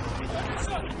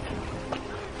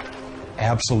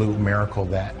 Absolute miracle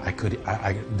that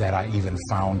that I even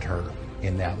found her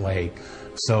in that lake.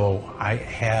 So I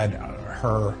had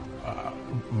her,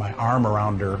 my arm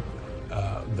around her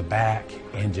the back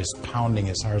and just pounding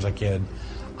as hard as I could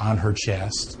on her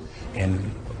chest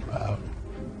and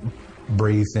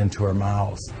breathed into her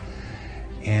mouth.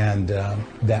 And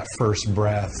that first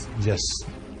breath, just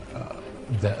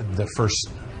the first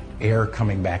air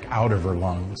coming back out of her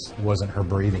lungs, wasn't her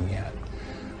breathing yet,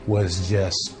 was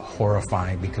just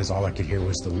horrifying because all I could hear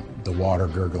was the water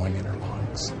gurgling in her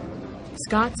lungs.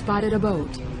 Scott spotted a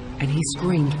boat and he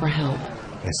screamed for help.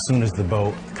 As soon as the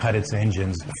boat cut its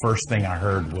engines, the first thing I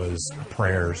heard was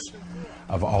prayers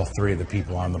of all three of the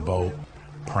people on the boat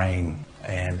praying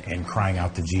and crying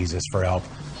out to Jesus for help.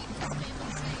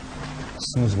 As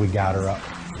soon as we got her up,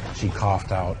 she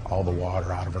coughed out all the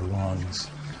water out of her lungs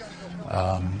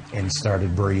and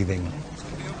started breathing.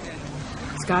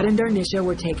 Scott and Darnisha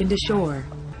were taken to shore.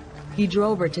 He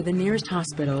drove her to the nearest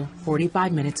hospital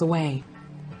 45 minutes away.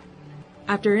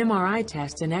 After MRI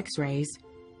tests and x-rays,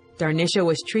 Darnisha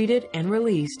was treated and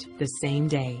released the same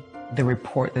day. The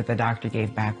report that the doctor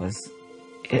gave back was,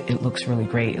 it looks really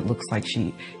great. It looks like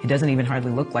it doesn't even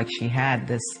hardly look like she had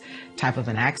this type of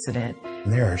an accident.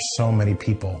 There are so many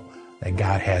people that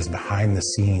God has behind the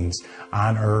scenes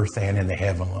on earth and in the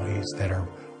heavenlies that are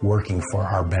working for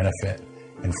our benefit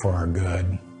and for our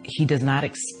good. He does not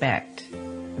expect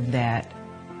that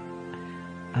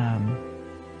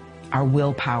our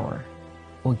willpower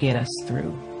will get us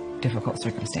through difficult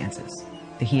circumstances.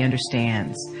 That he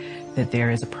understands that there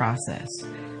is a process,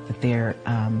 that there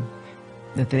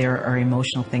are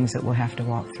emotional things that we'll have to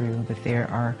walk through, that there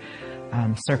are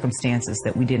circumstances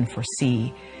that we didn't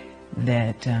foresee,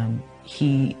 that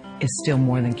he is still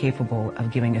more than capable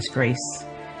of giving us grace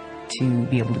to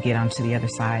be able to get onto the other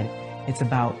side. It's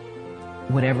about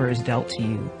whatever is dealt to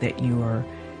you, that you are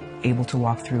able to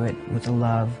walk through it with the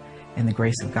love and the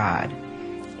grace of God.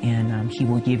 And he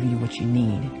will give you what you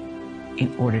need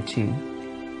in order to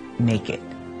make it.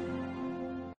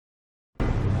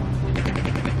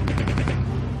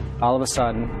 All of a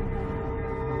sudden,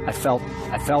 I felt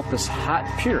this hot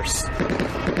pierce.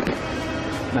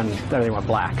 Then everything went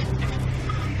black.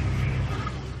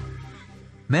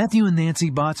 Matthew and Nancy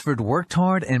Botsford worked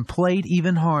hard and played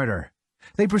even harder.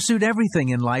 They pursued everything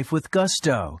in life with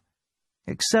gusto,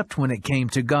 except when it came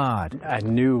to God. I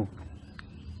knew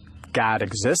God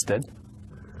existed,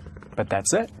 but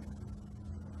that's it.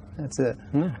 That's it.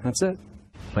 Yeah, that's it.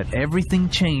 But everything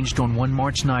changed on one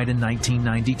March night in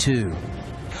 1992.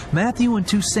 Matthew and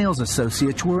two sales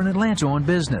associates were in Atlanta on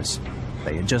business.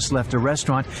 They had just left a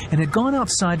restaurant and had gone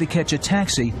outside to catch a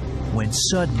taxi when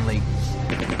suddenly...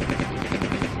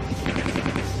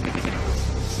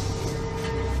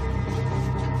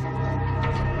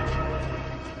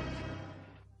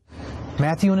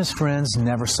 Matthew and his friends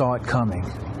never saw it coming.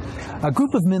 A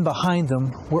group of men behind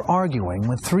them were arguing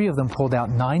when three of them pulled out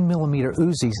 9mm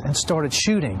Uzis and started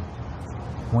shooting.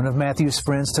 One of Matthew's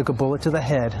friends took a bullet to the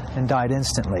head and died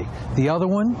instantly. The other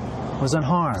one was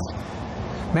unharmed.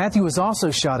 Matthew was also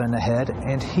shot in the head,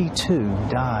 and he too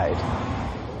died.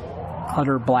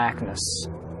 Utter blackness.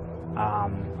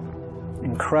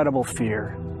 Incredible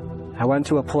fear. I went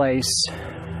to a place,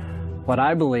 what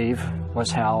I believe was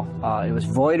hell. It was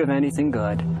void of anything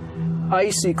good.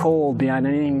 Icy cold beyond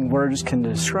anything words can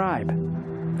describe.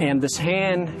 And this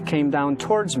hand came down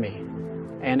towards me.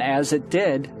 And as it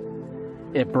did,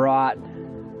 it brought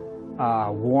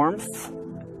warmth,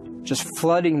 just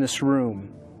flooding this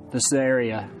room, this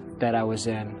area that I was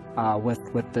in,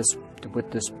 with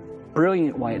this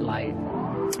brilliant white light.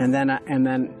 And then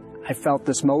I felt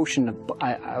this motion of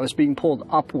I was being pulled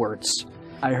upwards.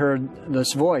 I heard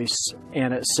this voice,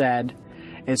 and it said,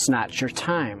 "It's not your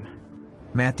time."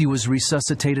 Matthew was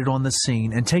resuscitated on the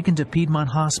scene and taken to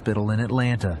Piedmont Hospital in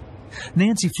Atlanta.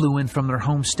 Nancy flew in from their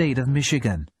home state of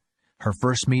Michigan. Her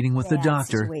first meeting with the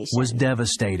doctor was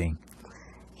devastating.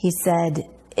 He said,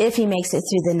 if he makes it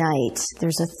through the night,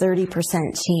 there's a 30%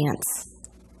 chance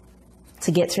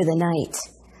to get through the night.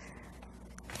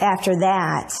 After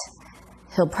that,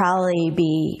 he'll probably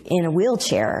be in a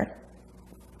wheelchair.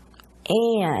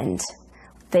 And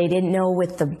they didn't know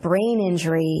with the brain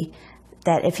injury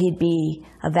that if he'd be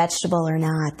a vegetable or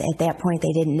not. At that point,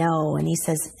 they didn't know. And he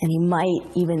says, and he might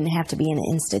even have to be in an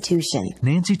institution.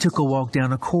 Nancy took a walk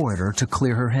down a corridor to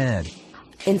clear her head.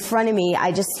 In front of me,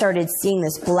 I just started seeing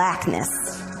this blackness.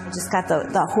 I just got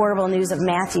the horrible news of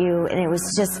Matthew, and it was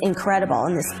just incredible.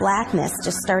 And this blackness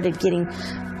just started getting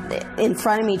in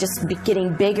front of me, just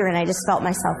getting bigger, and I just felt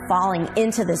myself falling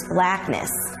into this blackness.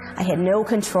 I had no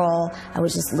control. I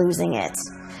was just losing it.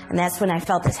 And that's when I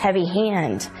felt this heavy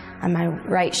hand on my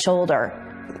right shoulder,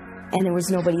 and there was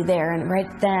nobody there. And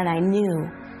right then I knew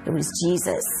it was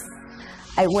Jesus.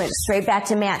 I went straight back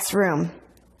to Matt's room,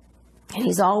 And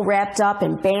he's all wrapped up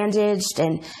and bandaged,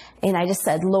 and I just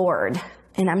said, Lord,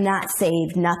 and I'm not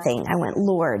saved, nothing. I went,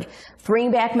 Lord,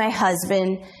 bring back my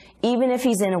husband, even if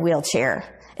he's in a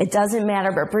wheelchair. It doesn't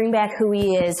matter, but bring back who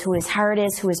he is, who his heart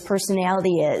is, who his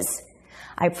personality is.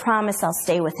 I promise I'll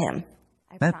stay with him.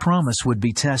 That promise would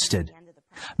be tested.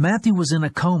 Matthew was in a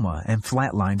coma and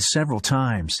flatlined several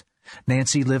times.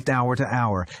 Nancy lived hour to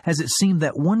hour, as it seemed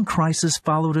that one crisis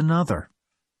followed another.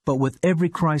 But with every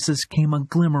crisis came a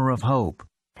glimmer of hope.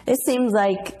 It seemed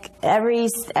like every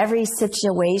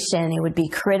situation, it would be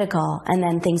critical, and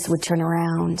then things would turn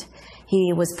around.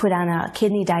 He was put on a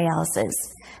kidney dialysis.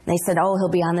 They said, oh, he'll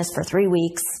be on this for 3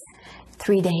 weeks,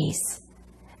 3 days.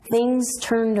 Things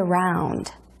turned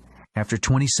around. After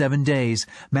 27 days,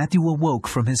 Matthew awoke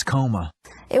from his coma.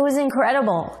 It was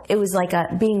incredible. It was like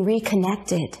being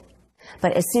reconnected.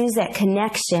 But as soon as that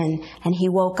connection, and he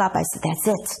woke up, I said, that's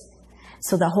it.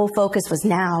 So the whole focus was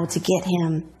now to get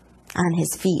him on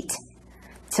his feet,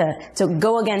 to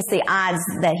go against the odds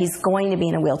that he's going to be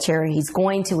in a wheelchair, he's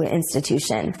going to an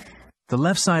institution. The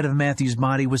left side of Matthew's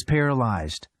body was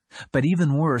paralyzed. But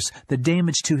even worse, the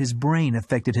damage to his brain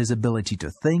affected his ability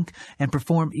to think and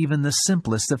perform even the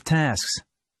simplest of tasks.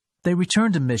 They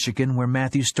returned to Michigan, where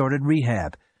Matthew started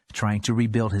rehab, trying to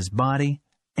rebuild his body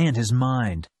and his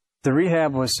mind. The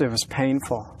rehab was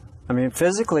painful. I mean,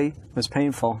 physically, it was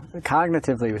painful.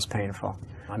 Cognitively, it was painful.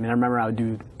 I mean, I remember I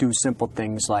would do simple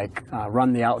things like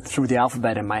run through the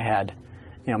alphabet in my head,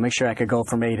 make sure I could go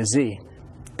from A to Z.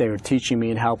 They were teaching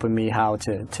me and helping me how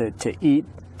to eat.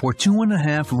 For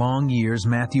 2.5 long years,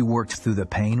 Matthew worked through the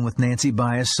pain with Nancy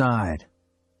by his side.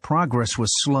 Progress was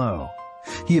slow.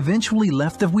 He eventually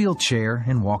left the wheelchair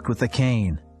and walked with a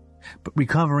cane. But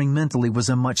recovering mentally was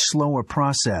a much slower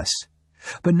process.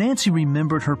 But Nancy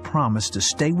remembered her promise to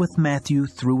stay with Matthew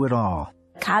through it all.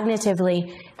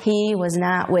 Cognitively, he was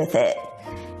not with it.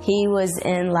 He was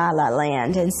in la-la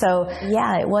land. And so,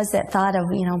 yeah, it was that thought of,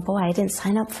 boy, I didn't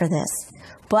sign up for this.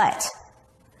 But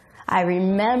I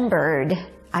remembered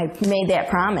I made that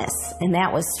promise, and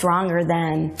that was stronger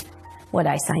than what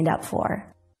I signed up for.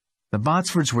 The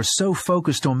Botsfords were so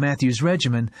focused on Matthew's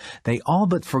regimen, they all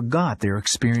but forgot their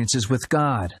experiences with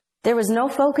God. There was no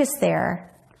focus there.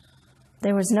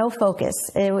 There was no focus.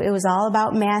 It was all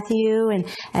about Matthew and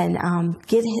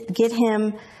get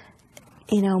him,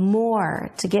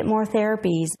 to get more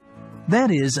therapies.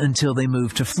 That is until they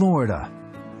moved to Florida.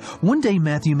 One day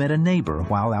Matthew met a neighbor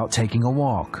while out taking a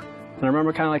walk. And I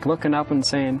remember kind of like looking up and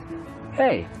saying,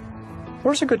 hey,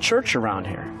 where's a good church around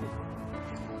here?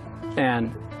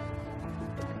 And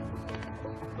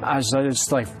I was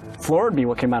just like, floored me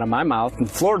what came out of my mouth and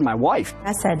floored my wife.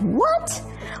 I said, what?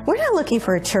 We're not looking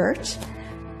for a church.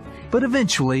 But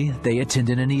eventually, they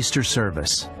attended an Easter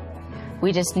service.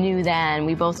 We just knew then.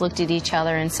 We both looked at each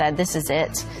other and said, this is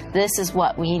it. This is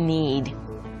what we need.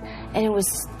 And it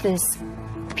was this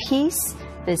peace,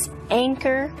 this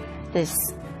anchor, this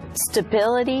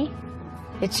stability.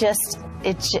 It just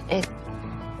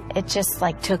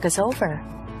like took us over.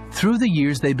 Through the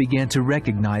years, they began to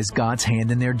recognize God's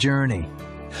hand in their journey.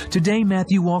 Today,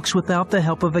 Matthew walks without the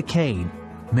help of a cane.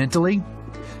 Mentally,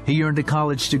 he earned a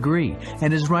college degree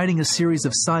and is writing a series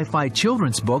of sci-fi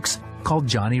children's books called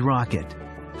Johnny Rocket.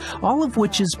 All of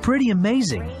which is pretty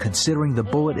amazing, considering the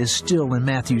bullet is still in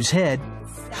Matthew's head.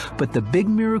 But the big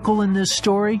miracle in this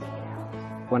story?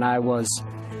 When I was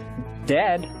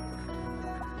dead,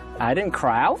 I didn't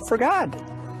cry out for God.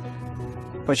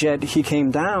 But yet he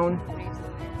came down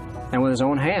and with his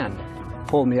own hand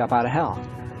pulled me up out of hell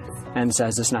and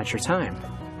says, it's not your time.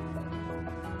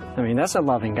 I mean, that's a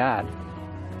loving God.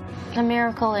 The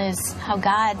miracle is how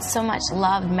God so much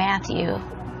loved Matthew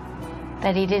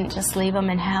that he didn't just leave him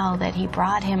in hell, that he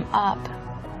brought him up.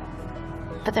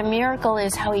 But the miracle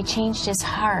is how he changed his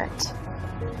heart.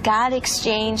 God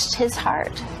exchanged his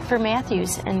heart for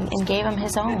Matthew's and gave him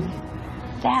his own.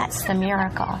 That's the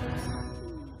miracle.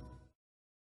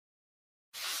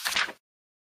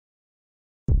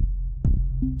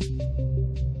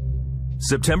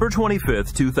 September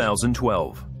 25th,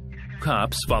 2012.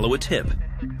 Cops follow a tip.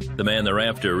 The man they're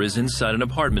after is inside an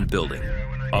apartment building.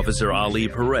 Officer Ali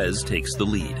Perez takes the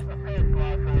lead.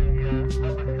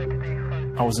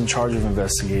 I was in charge of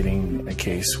investigating a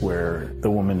case where the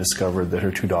woman discovered that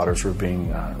her 2 daughters were being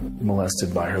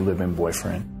molested by her live-in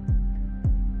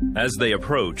boyfriend. As they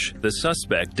approach, the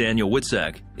suspect, Daniel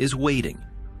Witzak, is waiting,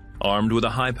 armed with a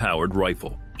high-powered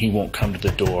rifle. He won't come to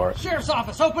the door. Sheriff's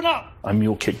office, open up! I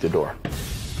mule kick the door.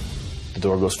 The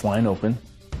door goes flying open,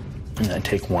 and I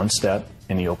take one step,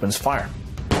 and he opens fire.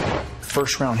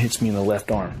 First round hits me in the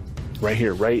left arm, right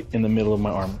here, right in the middle of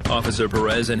my arm. Officer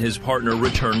Perez and his partner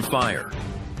return fire.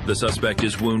 The suspect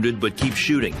is wounded but keeps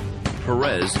shooting.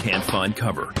 Perez can't find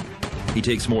cover. He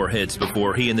takes more hits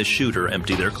before he and the shooter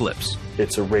empty their clips.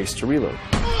 It's a race to reload.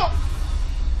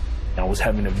 I was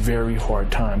having a very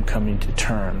hard time coming to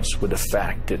terms with the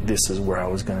fact that this is where I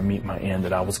was going to meet my end,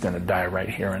 that I was going to die right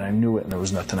here, and I knew it, and there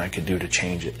was nothing I could do to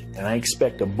change it. And I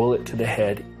expect a bullet to the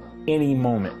head any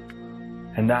moment.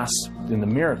 And that's when the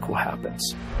miracle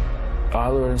happens.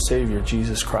 Our Lord and Savior,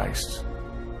 Jesus Christ,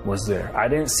 was there. I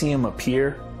didn't see him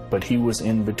appear, but he was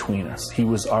in between us. He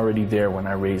was already there when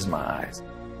I raised my eyes.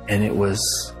 And it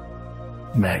was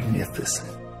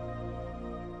magnificent.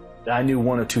 I knew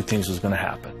one of two things was going to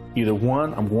happen. Either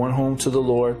one, I'm going home to the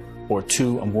Lord, or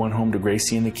two, I'm going home to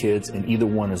Gracie and the kids, and either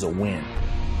one is a win.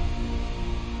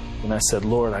 And I said,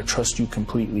 Lord, I trust you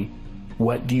completely.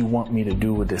 What do you want me to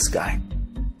do with this guy?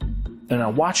 And I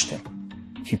watched him.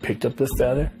 He picked up the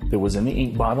feather that was in the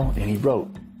ink bottle and he wrote.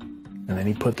 And then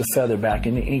he put the feather back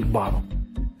in the ink bottle.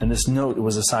 And this note, it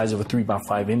was the size of a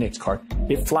 3x5 index card.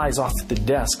 It flies off the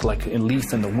desk like a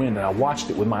leaf in the wind. And I watched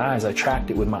it with my eyes. I tracked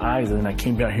it with my eyes. And then I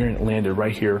came down here and it landed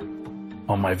right here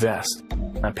on my vest.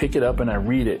 And I pick it up and I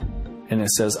read it. And it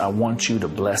says, I want you to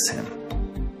bless him.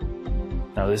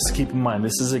 Now this, keep in mind,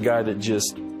 this is a guy that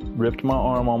just ripped my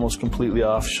arm almost completely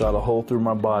off, shot a hole through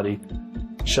my body,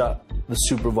 shot the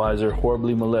supervisor,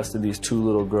 horribly molested these two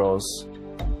little girls.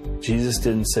 Jesus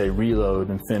didn't say reload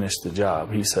and finish the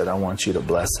job. He said, I want you to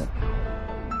bless him.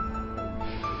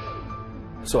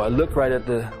 So I looked right at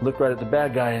the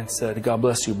bad guy and said, God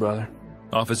bless you, brother.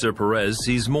 Officer Perez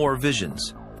sees more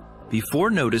visions before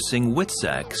noticing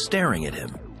Witzak staring at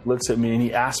him. Looks at me and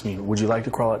he asked me, would you like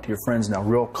to crawl out to your friends now?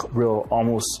 Real,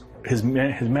 almost, his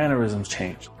mannerisms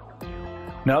changed.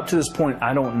 Now up to this point,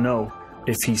 I don't know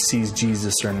if he sees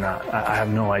Jesus or not. I have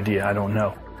no idea. I don't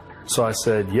know. So I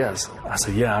said, yes. I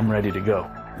said, yeah, I'm ready to go.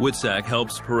 Witzak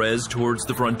helps Perez towards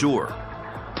the front door.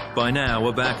 By now,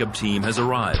 a backup team has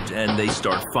arrived and they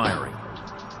start firing.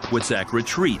 Witzak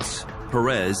retreats.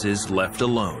 Perez is left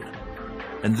alone.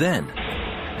 And then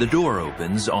the door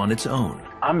opens on its own.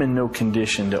 I'm in no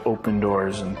condition to open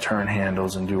doors and turn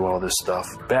handles and do all this stuff.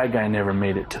 Bad guy never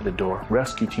made it to the door.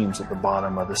 Rescue team's at the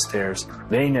bottom of the stairs.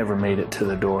 They never made it to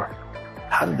the door.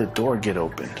 How did the door get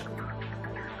opened?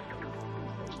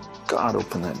 God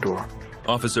opened that door.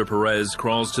 Officer Perez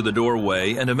crawls to the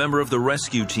doorway and a member of the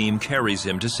rescue team carries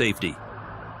him to safety.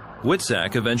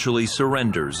 Witzak eventually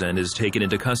surrenders and is taken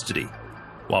into custody,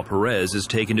 while Perez is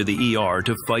taken to the ER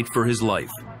to fight for his life.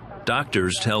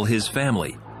 Doctors tell his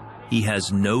family he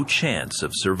has no chance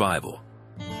of survival.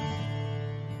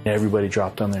 Everybody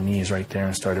dropped on their knees right there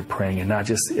and started praying, and not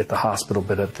just at the hospital,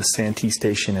 but at the Santee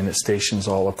station and at stations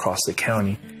all across the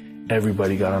county.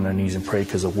 Everybody got on their knees and prayed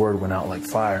because the word went out like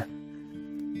fire.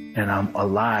 And I'm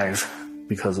alive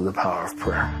because of the power of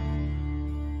prayer.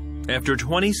 After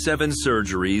 27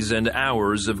 surgeries and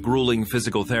hours of grueling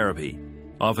physical therapy,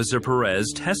 Officer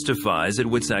Perez testifies at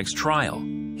Witzak's trial.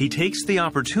 He takes the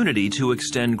opportunity to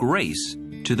extend grace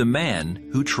to the man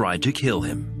who tried to kill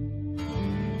him.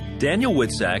 Daniel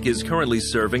Witzak is currently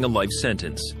serving a life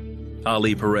sentence.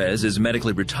 Ali Perez is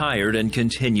medically retired and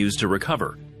continues to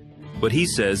recover. But he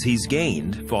says he's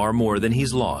gained far more than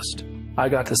he's lost. I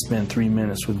got to spend 3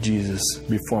 minutes with Jesus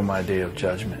before my day of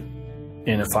judgment.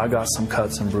 And if I got some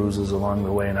cuts and bruises along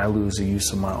the way and I lose the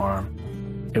use of my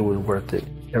arm, it was worth it.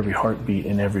 Every heartbeat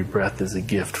and every breath is a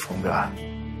gift from God.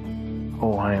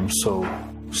 Oh, I am so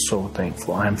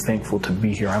thankful. I am thankful to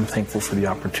be here. I'm thankful for the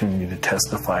opportunity to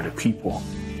testify to people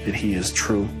that He is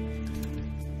true,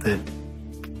 that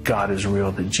God is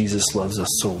real, that Jesus loves us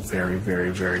so very,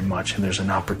 very, very much. And there's an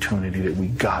opportunity that we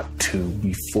got to,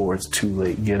 before it's too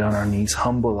late, get on our knees,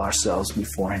 humble ourselves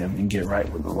before Him, and get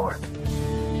right with the Lord.